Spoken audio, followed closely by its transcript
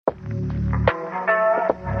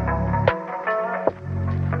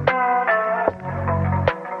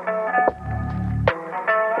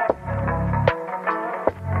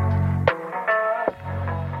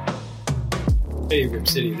Hey, Rip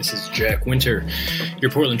City, this is Jack Winter,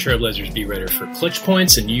 your Portland Trailblazers beat writer for Clutch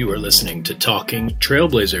Points, and you are listening to Talking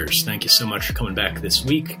Trailblazers. Thank you so much for coming back this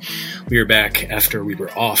week. We are back after we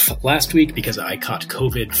were off last week because I caught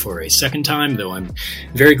COVID for a second time, though I'm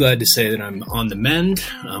very glad to say that I'm on the mend.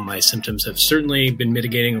 My symptoms have certainly been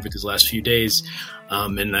mitigating over these last few days,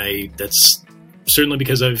 and that's certainly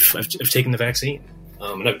because I've taken the vaccine.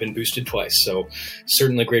 And I've been boosted twice, so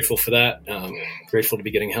certainly grateful for that. Grateful to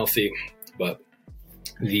be getting healthy, but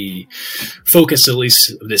the focus, at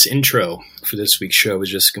least of this intro for this week's show, is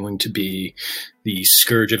just going to be the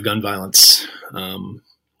scourge of gun violence.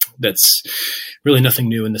 That's really nothing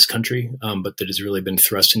new in this country, but that has really been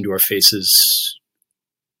thrust into our faces,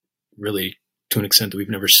 really to an extent that we've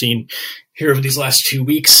never seen here over these last 2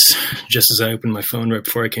 weeks. Just as I opened my phone right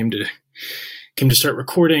before I came to start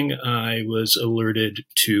recording, I was alerted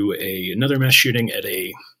to another mass shooting at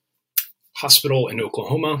a hospital in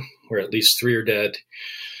Oklahoma, where at least 3 are dead.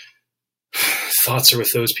 Thoughts are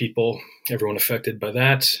with those people, everyone affected by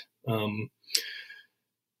that. But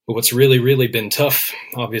what's really, really been tough,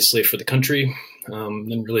 obviously, for the country,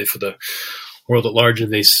 and really for the world at large,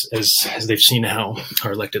 as they've seen how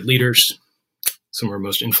our elected leaders, some of our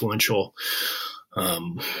most influential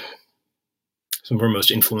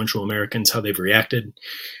Americans, how they've reacted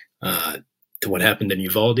to what happened in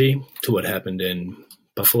Uvalde, to what happened in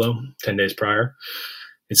Buffalo 10 days prior.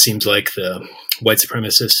 It seems like the white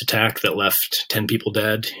supremacist attack that left 10 people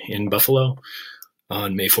dead in Buffalo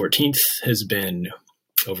on May 14th has been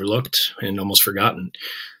overlooked and almost forgotten.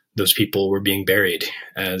 Those people were being buried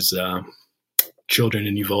as children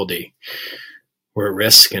in Uvalde were at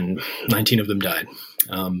risk, and 19 of them died.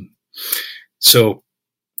 So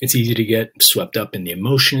it's easy to get swept up in the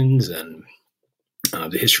emotions and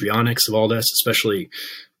the histrionics of all this, especially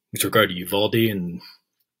with regard to Uvalde and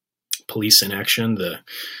police inaction, the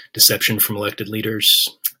deception from elected leaders,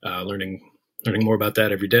 learning more about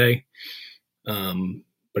that every day.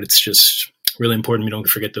 But it's just really important we don't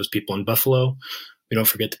forget those people in Buffalo. We don't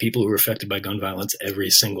forget the people who are affected by gun violence every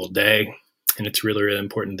single day. And it's really, really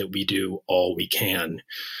important that we do all we can,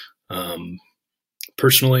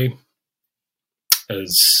 personally,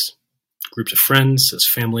 as groups of friends, as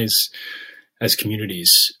families, as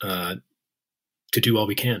communities, to do all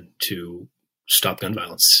we can to stop gun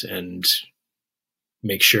violence and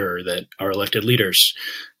make sure that our elected leaders,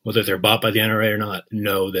 whether they're bought by the NRA or not,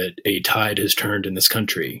 know that a tide has turned in this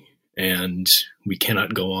country and we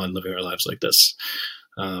cannot go on living our lives like this.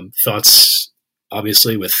 Thoughts,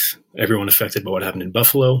 obviously, with everyone affected by what happened in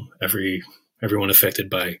Buffalo, everyone affected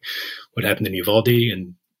by what happened in Uvalde,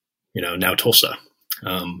 and now Tulsa.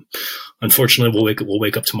 Unfortunately, we'll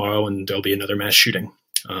wake up tomorrow and there'll be another mass shooting.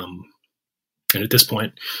 And at this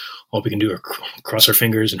point, all we can do are cross our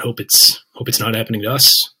fingers and hope it's not happening to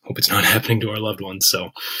us. Hope it's not happening to our loved ones.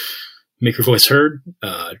 So make your voice heard.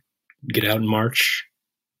 Get out and march.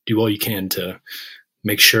 Do all you can to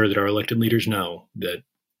make sure that our elected leaders know that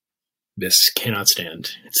this cannot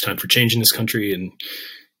stand. It's time for change in this country, and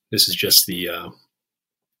this is just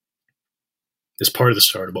this part of the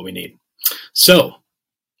start of what we need. So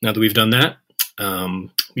now that we've done that,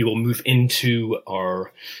 we will move into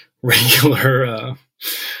our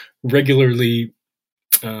regularly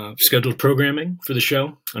scheduled programming for the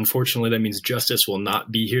show. Unfortunately, that means Justice will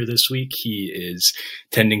not be here this week. He is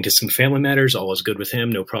tending to some family matters. All is good with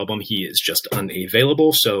him. No problem. He is just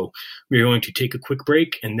unavailable. So we are going to take a quick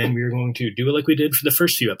break, and then we are going to do it like we did for the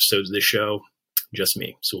first few episodes of this show, just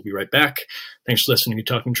me. So we'll be right back. Thanks for listening to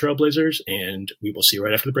Talking Trailblazers, and we will see you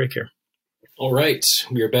right after the break here. All right.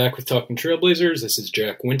 We are back with Talking Trailblazers. This is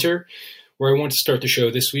Jack Winter, where I want to start the show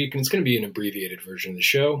this week, and it's going to be an abbreviated version of the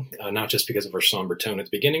show, not just because of our somber tone at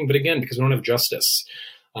the beginning, but again, because we don't have Justice.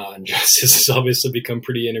 And Justice has obviously become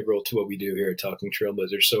pretty integral to what we do here at Talking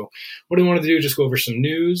Trailblazers. So what I wanted to do is just go over some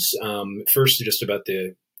news. First, just about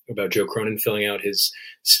Joe Cronin filling out his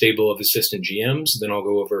stable of assistant GMs. Then I'll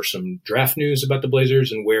go over some draft news about the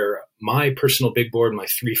Blazers and where my personal big board, my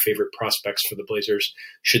 3 favorite prospects for the Blazers,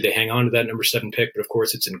 should they hang on to that number 7 pick. But of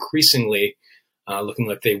course, it's increasingly looking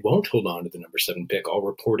like they won't hold on to the number 7 pick. All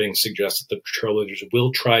reporting suggests that the Trailblazers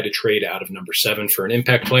will try to trade out of number 7 for an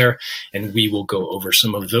impact player, and we will go over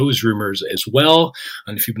some of those rumors as well.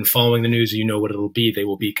 And if you've been following the news, you know what it'll be. They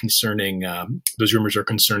will be concerning, those rumors are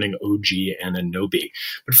concerning OG Anunoby.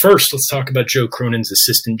 But first, let's talk about Joe Cronin's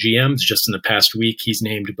assistant GMs. Just in the past week, he's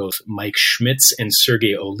named both Mike Schmitz and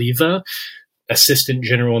Sergey Oliva assistant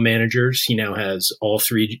general managers. He now has all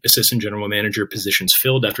 3 assistant general manager positions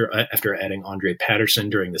filled after adding Andre Patterson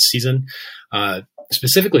during the season.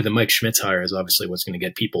 Specifically, the Mike Schmitz hire is obviously what's going to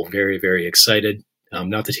get people very, very excited.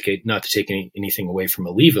 Not to take anything away from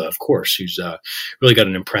Oliva, of course, who's really got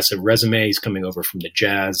an impressive resume. He's coming over from the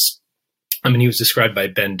Jazz. I mean, he was described by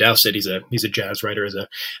Ben Dowsett. He's a Jazz writer as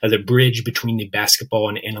a bridge between the basketball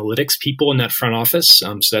and analytics people in that front office.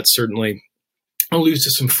 So that's certainly alludes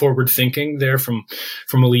to some forward thinking there from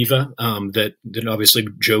Oliva that obviously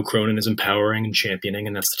Joe Cronin is empowering and championing,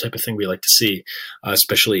 and that's the type of thing we like to see,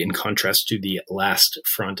 especially in contrast to the last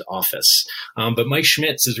front office. But Mike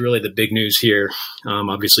Schmitz is really the big news here.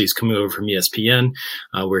 Obviously, he's coming over from ESPN,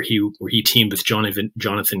 where he teamed with Jonathan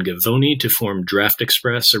Gavoni to form Draft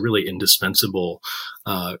Express, a really indispensable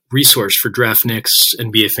resource for draftniks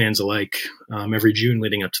and NBA fans alike every June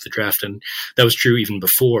leading up to the draft, and that was true even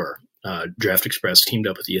before Draft Express teamed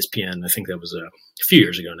up with ESPN. I think that was a few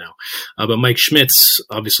years ago now. But Mike Schmitz,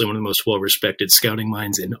 obviously one of the most well-respected scouting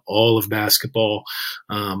minds in all of basketball.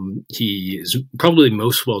 He is probably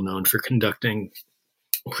most well-known for conducting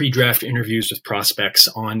pre-draft interviews with prospects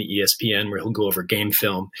on ESPN, where he'll go over game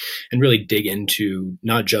film and really dig into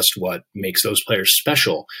not just what makes those players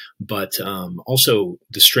special, but also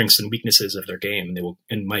the strengths and weaknesses of their game.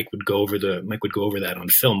 And Mike would go over that on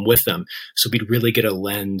film with them, so we'd really get a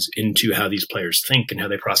lens into how these players think and how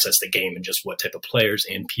they process the game and just what type of players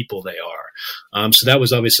and people they are. So that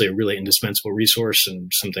was obviously a really indispensable resource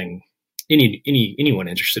and something anyone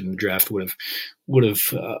interested in the draft would have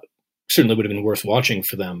certainly would have been worth watching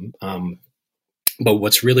for them. But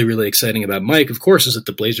what's really, really exciting about Mike, of course, is that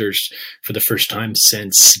the Blazers, for the first time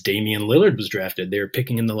since Damian Lillard was drafted, they're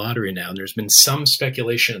picking in the lottery now. And there's been some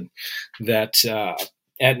speculation that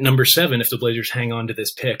at number 7, if the Blazers hang on to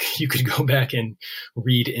this pick, you could go back and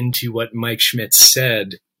read into what Mike Schmitz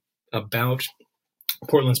said about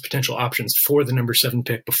Portland's potential options for the number 7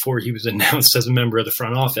 pick before he was announced as a member of the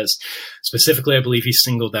front office. Specifically, I believe he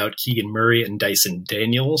singled out Keegan Murray and Dyson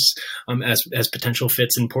Daniels as potential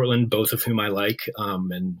fits in Portland, both of whom I like.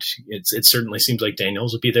 And it certainly seems like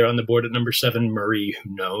Daniels will be there on the board at number 7. Murray,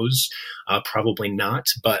 who knows? Probably not.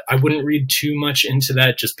 But I wouldn't read too much into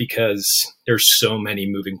that just because there's so many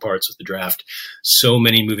moving parts with the draft, so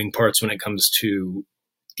many moving parts when it comes to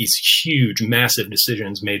these huge, massive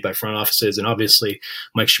decisions made by front offices. And obviously,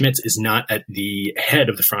 Mike Schmitz is not at the head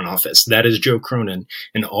of the front office. That is Joe Cronin.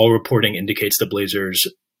 And all reporting indicates the Blazers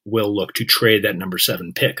will look to trade that number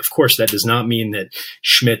 7 pick. Of course, that does not mean that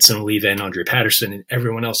Schmitz and Oliva and Andre Patterson and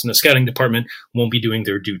everyone else in the scouting department won't be doing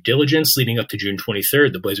their due diligence leading up to June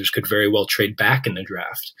 23rd. The Blazers could very well trade back in the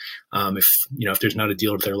draft. If there's not a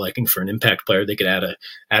deal of their liking for an impact player, they could add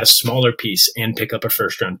a smaller piece and pick up a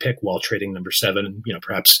first-round pick while trading number 7 and,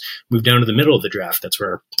 perhaps move down to the middle of the draft. That's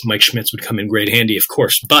where Mike Schmitz would come in great handy, of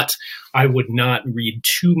course. But I would not read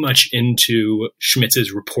too much into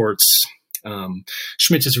Schmitz's reports.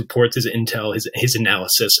 Schmitz's reports, his intel, his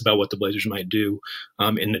analysis about what the Blazers might do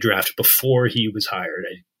in the draft before he was hired.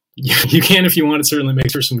 You can, if you want, it certainly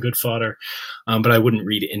makes for some good fodder, but I wouldn't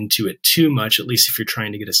read into it too much, at least if you're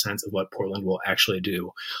trying to get a sense of what Portland will actually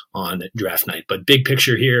do on draft night. But big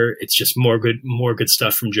picture here, it's just more good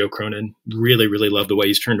stuff from Joe Cronin. Really, really love the way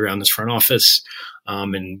he's turned around this front office.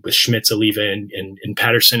 And with Schmitz, Oliva, and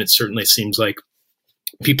Patterson, it certainly seems like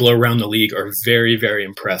people around the league are very, very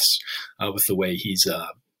impressed with the way he's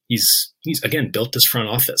again built this front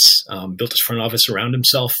office around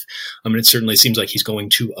himself. And it certainly seems like he's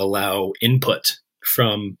going to allow input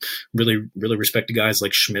from really, really respected guys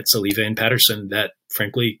like Schmitz, Oliva, and Patterson that,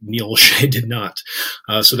 frankly, Neil O'Shea did not.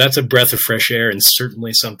 So that's a breath of fresh air and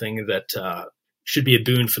certainly something that should be a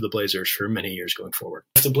boon for the Blazers for many years going forward.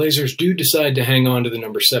 If the Blazers do decide to hang on to the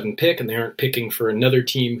number 7 pick and they aren't picking for another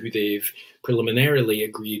team who they've preliminarily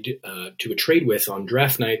agreed to a trade with on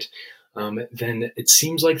draft night, then it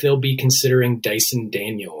seems like they'll be considering Dyson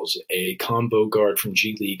Daniels, a combo guard from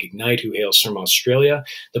G League Ignite who hails from Australia.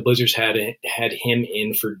 The Blazers had him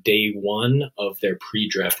in for day 1 of their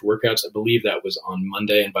pre-draft workouts. I believe that was on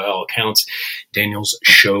Monday, and by all accounts, Daniels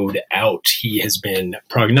showed out. He has been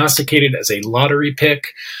prognosticated as a lottery pick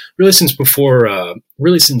really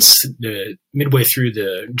since midway through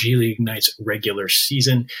the G League Ignite's regular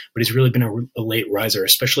season, but he's really been a late riser,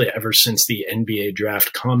 especially ever since the NBA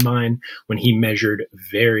Draft Combine when he measured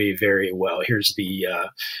very, very well. Here's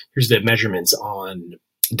the measurements on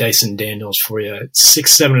Dyson Daniels for you.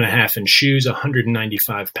 6'7.5" in shoes,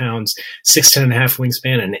 195 pounds, 6'10.5"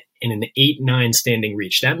 wingspan, and an 8'9" standing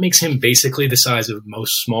reach. That makes him basically the size of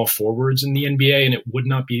most small forwards in the NBA, and it would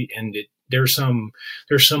not be, and it there's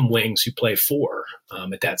some wings who play 4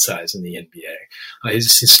 at that size in the NBA. His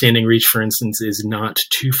standing reach, for instance, is not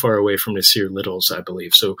too far away from Nasir Little's, I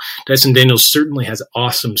believe. So Dyson Daniels certainly has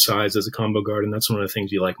awesome size as a combo guard, and that's one of the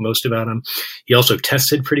things you like most about him. He also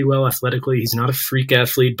tested pretty well athletically. He's not a freak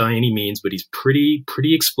athlete by any means, but he's pretty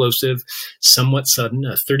explosive, somewhat sudden.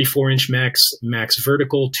 A 34-inch max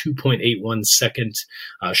vertical, 2.81 second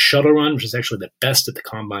shuttle run, which is actually the best at the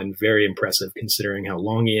combine. Very impressive considering how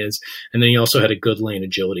long he is. And then he also had a good lane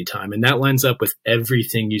agility time, and that lines up with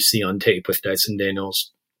everything you see on tape with Dyson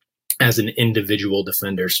Daniels as an individual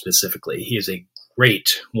defender specifically. He is a great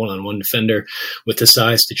one-on-one defender with the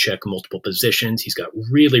size to check multiple positions. He's got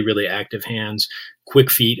really active hands,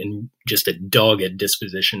 quick feet, and just a dogged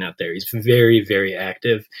disposition out there. He's very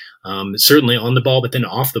active, certainly on the ball, but then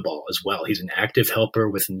off the ball as well. He's an active helper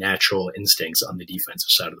with natural instincts on the defensive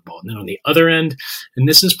side of the ball. And then on the other end, and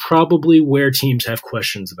this is probably where teams have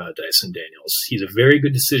questions about Dyson Daniels, he's a very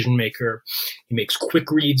good decision maker. He makes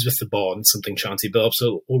quick reads with the ball, and something Chauncey Billups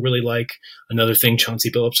will really like. Another thing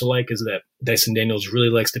Chauncey Billups will like is that Dyson Daniels really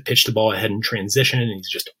likes to pitch the ball ahead in transition, and he's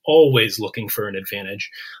just always looking for an advantage.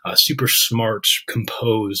 Super smart,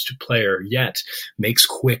 composed player, yet makes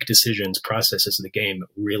quick decisions, processes the game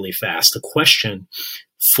really fast. The question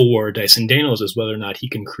for Dyson Daniels is whether or not he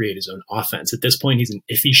can create his own offense. At this point, he's an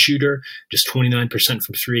iffy shooter, just 29%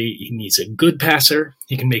 from 3. He needs a good passer.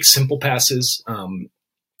 He can make simple passes,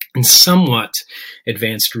 and somewhat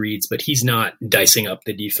advanced reads, but he's not dicing up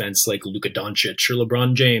the defense like Luka Doncic or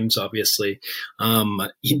LeBron James, obviously.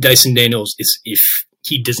 Dyson Daniels if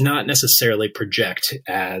he does not necessarily project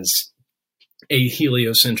as a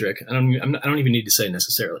heliocentric. I don't even need to say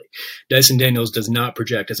necessarily. Dyson Daniels does not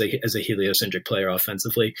project as a heliocentric player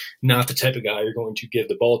offensively. Not the type of guy you're going to give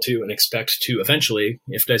the ball to and expect to eventually,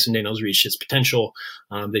 if Dyson Daniels reached his potential,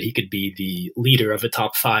 that he could be the leader of a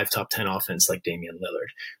top 5, top 10 offense like Damian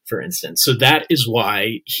Lillard, for instance. So that is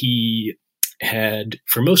why he had,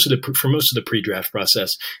 for most of the pre-draft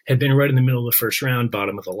process, had been right in the middle of the first round,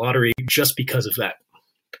 bottom of the lottery, just because of that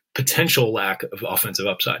potential lack of offensive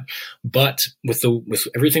upside. But with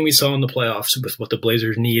everything we saw in the playoffs, with what the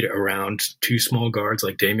Blazers need around 2 small guards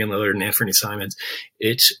like Damian Lillard and Anthony Simons,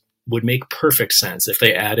 it would make perfect sense if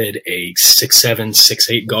they added a 6'7",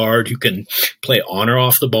 6'8" guard who can play on or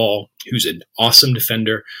off the ball, who's an awesome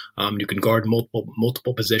defender, who can guard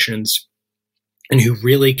multiple positions, and who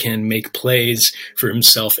really can make plays for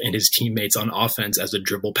himself and his teammates on offense as a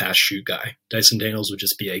dribble, pass, shoot guy. Dyson Daniels would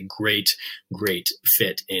just be a great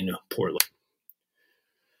fit in Portland.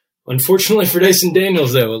 Unfortunately for Dyson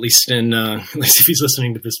Daniels, though, at least if he's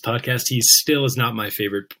listening to this podcast, he still is not my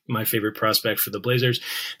favorite prospect for the Blazers.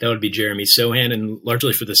 That would be Jeremy Sohan, and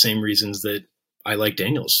largely for the same reasons that I like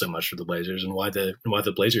Daniels so much for the Blazers, and why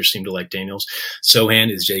the Blazers seem to like Daniels.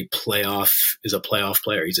 Sohan is a playoff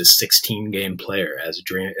player. He's a 16-game player, as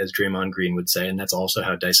Draymond Green would say, and that's also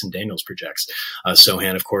how Dyson Daniels projects.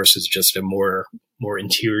 Sohan, of course, is just a more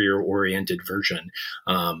interior-oriented version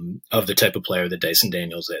of the type of player that Dyson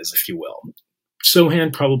Daniels is, if you will.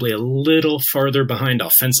 Sohan probably a little farther behind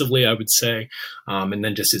offensively, I would say. And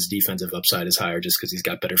then just his defensive upside is higher just because he's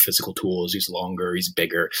got better physical tools. He's longer. He's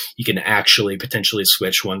bigger. He can actually potentially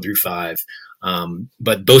switch 1 through 5.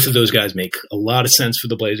 But both of those guys make a lot of sense for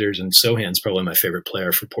the Blazers, and Sohan's probably my favorite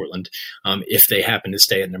player for Portland if they happen to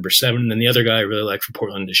stay at number 7. And then the other guy I really like for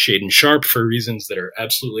Portland is Shaedon Sharpe for reasons that are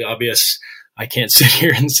absolutely obvious. I can't sit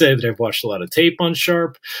here and say that I've watched a lot of tape on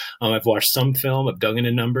Sharpe. I've watched some film. I've dug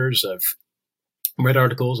into numbers. I've read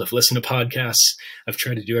articles, I've listened to podcasts, I've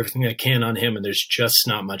tried to do everything I can on him, and there's just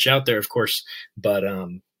not much out there, of course, but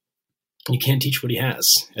you can't teach what he has.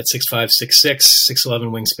 At 6'5", 6'6",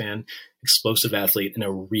 6'11" wingspan, explosive athlete, and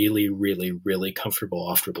a really comfortable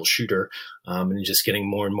off-dribble shooter, and just getting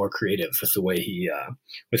more and more creative with the way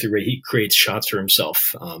he creates shots for himself.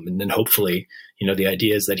 And then hopefully, the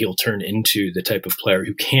idea is that he'll turn into the type of player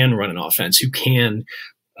who can run an offense, who can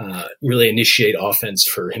really initiate offense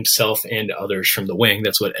for himself and others from the wing.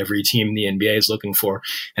 That's what every team in the NBA is looking for.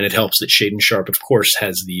 And it helps that Shaedon Sharpe, of course,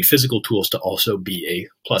 has the physical tools to also be a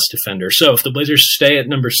plus defender. So if the Blazers stay at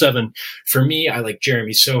number 7, for me, I like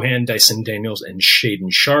Jeremy Sohan, Dyson Daniels, and Shaedon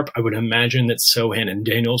Sharpe. I would imagine that Sohan and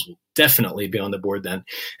Daniels will definitely be on the board then.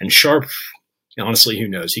 And Sharpe, honestly, who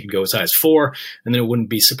knows? He could go as high as 4, and then it wouldn't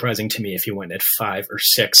be surprising to me if he went at 5 or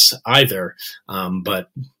 6 either. But,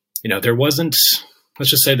 there wasn't... Let's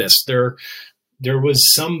just say this. There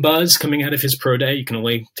was some buzz coming out of his pro day. You can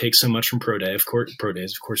only take so much from pro days. Of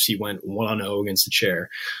course, he went 1-0 against the chair.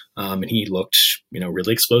 And he looked,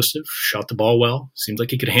 really explosive, shot the ball well, seemed like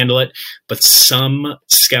he could handle it. But some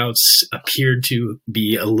scouts appeared to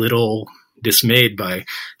be a little dismayed by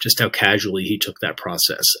just how casually he took that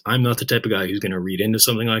process. I'm not the type of guy who's going to read into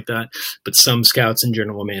something like that, but some scouts and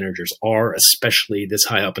general managers are, especially this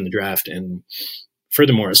high up in the draft. And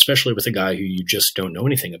furthermore, especially with a guy who you just don't know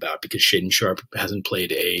anything about, because Shaedon Sharpe hasn't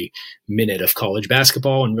played a minute of college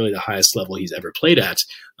basketball, and really the highest level he's ever played at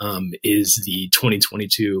is the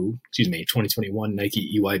 2021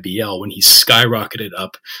 Nike EYBL, when he skyrocketed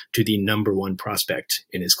up to the number one prospect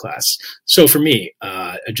in his class. So for me,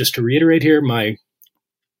 just to reiterate here, my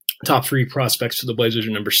top three prospects for the Blazers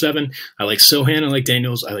are number 7. I like Sohan, I like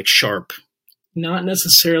Daniels, I like Sharpe. Not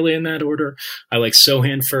necessarily in that order. I like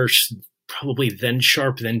Sohan first, probably then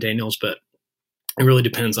Sharpe, then Daniels, but it really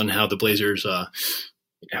depends on how the Blazers,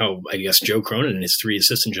 how I guess Joe Cronin and his 3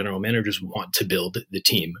 assistant general managers want to build the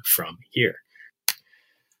team from here.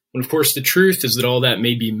 And of course, the truth is that all that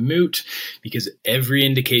may be moot, because every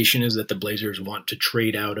indication is that the Blazers want to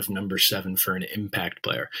trade out of number 7 for an impact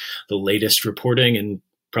player. The latest reporting, and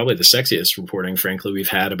probably the sexiest reporting, frankly, we've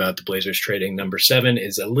had about the Blazers trading number 7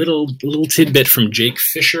 is a little tidbit from Jake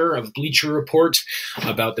Fisher of Bleacher Report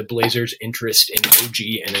about the Blazers' interest in OG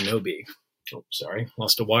Anunoby. Oh, sorry,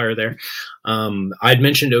 lost a wire there. I'd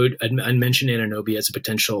mentioned Anunoby as a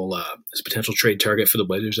potential trade target for the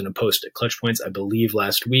Blazers in a post at Clutch Points, I believe,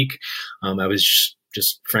 last week. I was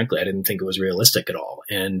just frankly, I didn't think it was realistic at all.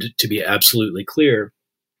 And to be absolutely clear,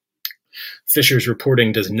 Fisher's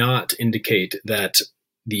reporting does not indicate that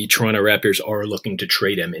the Toronto Raptors are looking to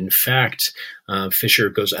trade him. In fact, Fisher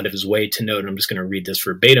goes out of his way to note, and I'm just going to read this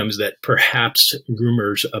verbatim, is that perhaps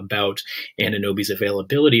rumors about Anunoby's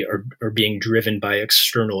availability are being driven by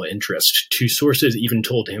external interest. 2 sources even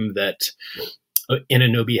told him that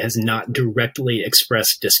Anunoby has not directly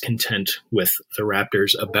expressed discontent with the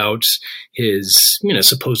Raptors about his,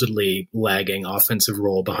 supposedly lagging offensive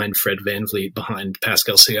role behind Fred VanVleet, behind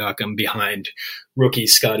Pascal Siakam, behind rookie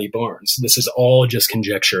Scotty Barnes. This is all just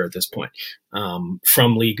conjecture at this point,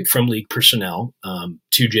 from league personnel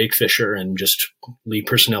to Jake Fisher, and just league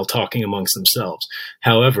personnel talking amongst themselves.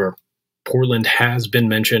 However, Portland has been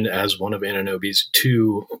mentioned as one of Anunoby's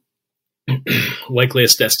 2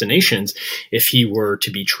 likeliest destinations if he were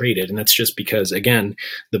to be traded. And that's just because, again,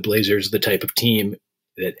 the Blazers are the type of team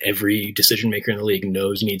that every decision maker in the league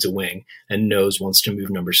knows needs a wing and knows wants to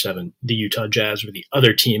move number 7. The Utah Jazz were the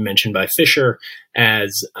other team mentioned by Fisher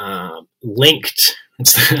as linked.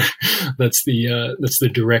 That's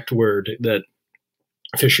the direct word that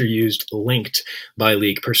Fisher used, linked by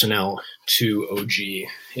league personnel to OG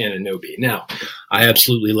Anunoby. Now, I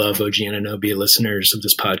absolutely love OG Anunoby. Listeners of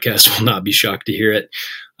this podcast will not be shocked to hear it.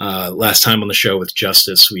 Last time on the show with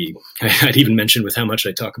Justice, I'd even mentioned with how much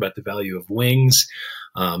I talk about the value of wings.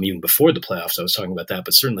 Even before the playoffs, I was talking about that.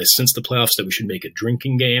 But certainly since the playoffs, that we should make a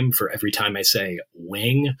drinking game for every time I say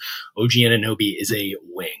wing. OG Anunoby is a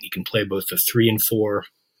wing. He can play both the 3 and 4.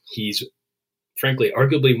 He's frankly,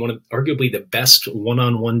 arguably the best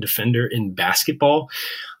one-on-one defender in basketball.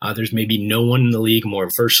 There's maybe no one in the league more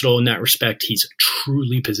versatile in that respect. He's a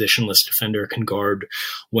truly positionless defender, can guard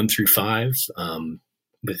 1 through 5.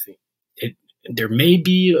 There may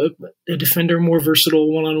be a defender more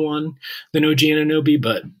versatile one-on-one than OG Anunoby,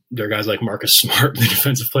 but there are guys like Marcus Smart, the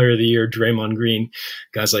Defensive Player of the Year, Draymond Green,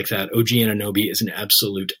 guys like that. OG Anunoby is an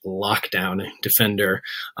absolute lockdown defender,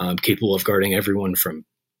 capable of guarding everyone from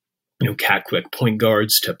cat quick point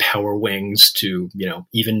guards to power wings to,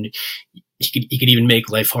 even he could even make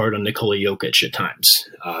life hard on Nikola Jokic at times.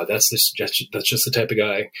 That's just the type of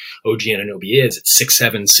guy OG Anunoby is. It's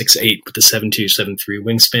 6'7", 6'8", with a 7'2", 7'3"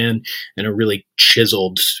 wingspan and a really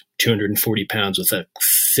chiseled 240 pounds with a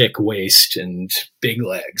thick waist and big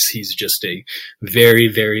legs. He's just a very,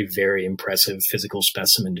 very, very impressive physical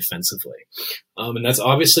specimen defensively. And that's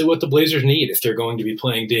obviously what the Blazers need if they're going to be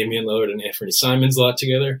playing Damian Lillard and Anthony Simons a lot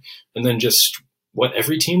together. And then just what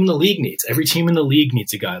every team in the league needs. Every team in the league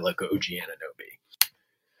needs a guy like OG Anunoby.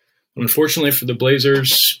 Unfortunately for the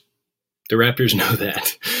Blazers, the Raptors know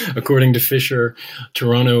that. According to Fisher,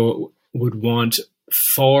 Toronto would want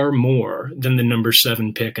far more than the number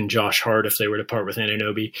 7 pick and Josh Hart if they were to part with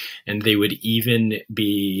Anunoby, and they would even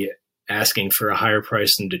be asking for a higher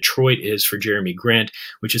price than Detroit is for Jeremy Grant,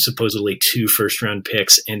 which is supposedly 2 first-round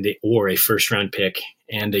picks or a first-round pick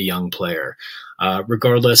and a young player.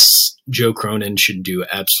 Regardless, Joe Cronin should do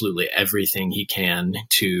absolutely everything he can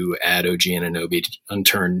to add OG Anunoby,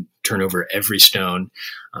 turn over every stone,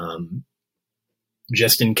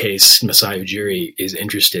 just in case Masai Ujiri is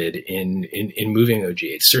interested in moving OG.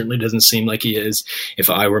 It certainly doesn't seem like he is. If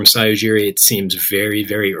I were Masai Ujiri, it seems very,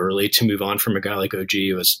 very early to move on from a guy like OG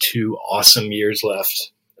who has 2 awesome years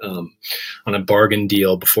left on a bargain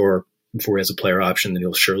deal before before he has a player option, then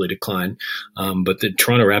he'll surely decline. But the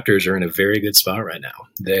Toronto Raptors are in a very good spot right now.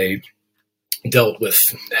 They dealt with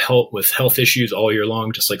health issues all year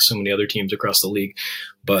long, just like so many other teams across the league.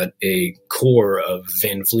 But a core of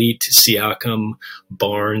Van Vliet, Siakam,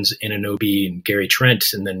 Barnes, Anunoby, and Gary Trent,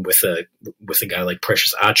 and then with a guy like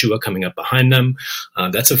Precious Achiuwa coming up behind them,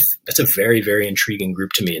 that's a very, very intriguing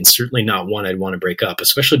group to me, and certainly not one I'd want to break up,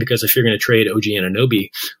 especially because if you're going to trade OG Anunoby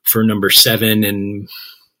for number 7 and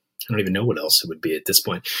I don't even know what else it would be at this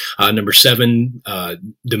point. Number 7,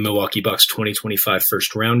 the Milwaukee Bucks 2025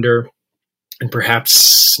 first rounder, and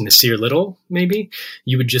perhaps Nasir Little, maybe,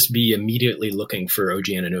 you would just be immediately looking for OG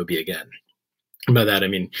Anunoby again. And by that, I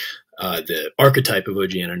mean the archetype of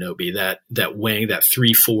OG Anunoby, that wing, that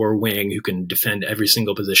 3-4 wing who can defend every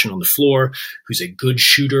single position on the floor, who's a good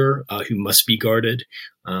shooter, who must be guarded,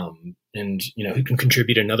 and who can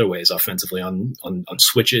contribute in other ways offensively on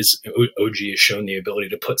switches. OG has shown the ability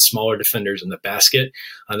to put smaller defenders in the basket.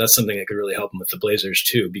 That's something that could really help him with the Blazers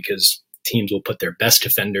too, because teams will put their best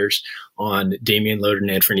defenders on Damian Lillard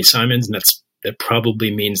and Anthony Simons, and that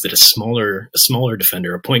probably means that a smaller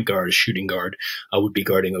defender, a point guard, a shooting guard, would be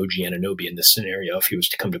guarding OG Anunoby in this scenario if he was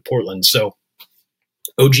to come to Portland. So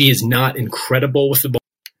OG is not incredible with the ball.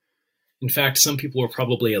 In fact, some people were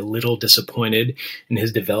probably a little disappointed in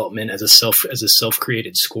his development as a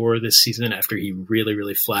self-created scorer this season after he really,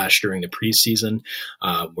 really flashed during the preseason,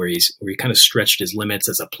 where he kind of stretched his limits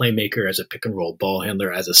as a playmaker, as a pick and roll ball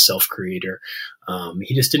handler, as a self-creator.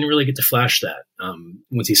 He just didn't really get to flash that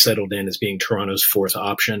once he settled in as being Toronto's 4th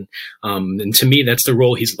option. And to me, that's the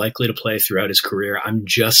role he's likely to play throughout his career. I'm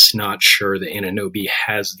just not sure that Anunoby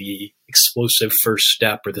has the explosive first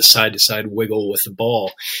step or the side-to-side wiggle with the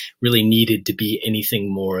ball really needed to be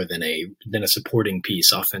anything more than a supporting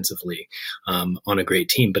piece offensively on a great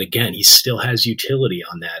team. But again, he still has utility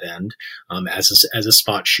on that end as a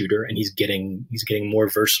spot shooter, and he's getting more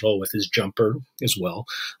versatile with his jumper as well.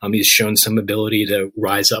 He's shown some ability to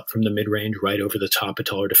rise up from the mid-range right over the top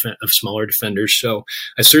of smaller defenders. So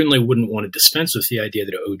I certainly wouldn't want to dispense with the idea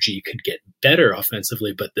that OG could get better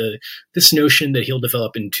offensively, but this notion that he'll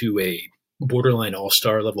develop into a borderline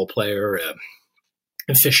all-star level player,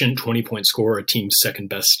 efficient 20-point scorer, a team's second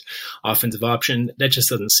best offensive option, that just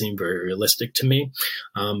doesn't seem very realistic to me.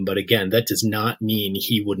 But again, that does not mean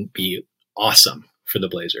he wouldn't be awesome for the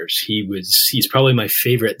Blazers. He's probably my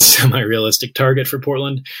favorite semi-realistic target for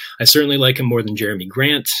Portland. I certainly like him more than Jeremy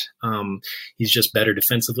Grant. He's just better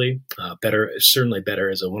defensively, certainly better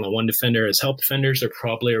as a one-on-one defender. As help defenders, they're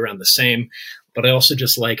probably around the same, but I also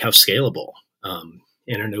just like how scalable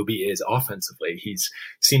Anunoby is offensively. He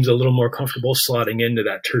seems a little more comfortable slotting into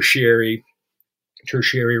that tertiary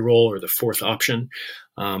role or the 4th option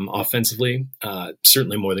offensively,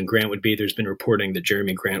 certainly more than Grant would be. There's been reporting that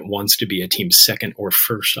Jeremy Grant wants to be a team's 2nd or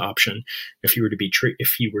 1st option if he were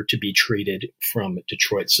to be traded from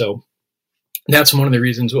Detroit. So that's one of the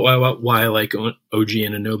reasons why I like OG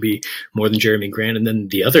Anunoby more than Jeremy Grant. And then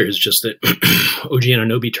the other is just that OG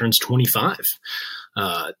Anunoby turns 25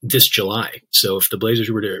 this July. So if the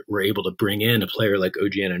Blazers were able to bring in a player like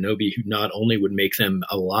OG Anunoby, who not only would make them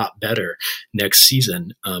a lot better next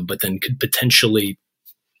season, but then could potentially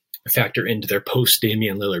factor into their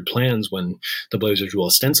post-Damian Lillard plans when the Blazers will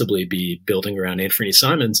ostensibly be building around Anthony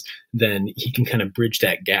Simons, then he can kind of bridge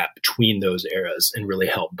that gap between those eras and really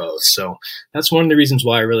help both. So that's one of the reasons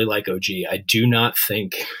why I really like OG. I do not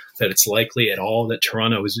think that it's likely at all that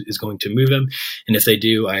Toronto is going to move him. And if they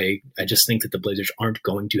do, I just think that the Blazers aren't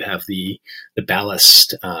going to have the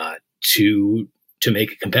ballast to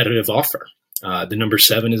make a competitive offer. The number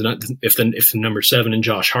 7 is not, if the number 7 and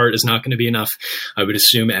Josh Hart is not going to be enough, I would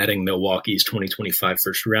assume adding Milwaukee's 2025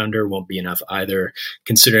 first rounder won't be enough either,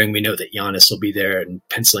 considering we know that Giannis will be there and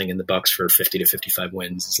penciling in the Bucks for 50 to 55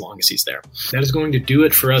 wins as long as he's there. That is going to do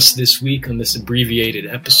it for us this week on this abbreviated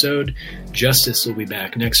episode. Justice will be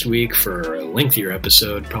back next week for a lengthier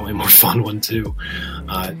episode, probably a more fun one too.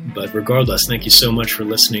 But regardless, thank you so much for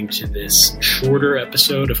listening to this shorter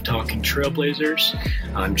episode of Talking Trailblazers.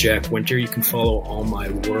 I'm Jack Winter. You can follow all my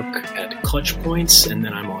work at Clutch Points, and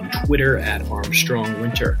then I'm on Twitter at Armstrong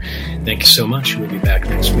Winter. Thank you so much. We'll be back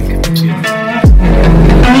next week. See you then.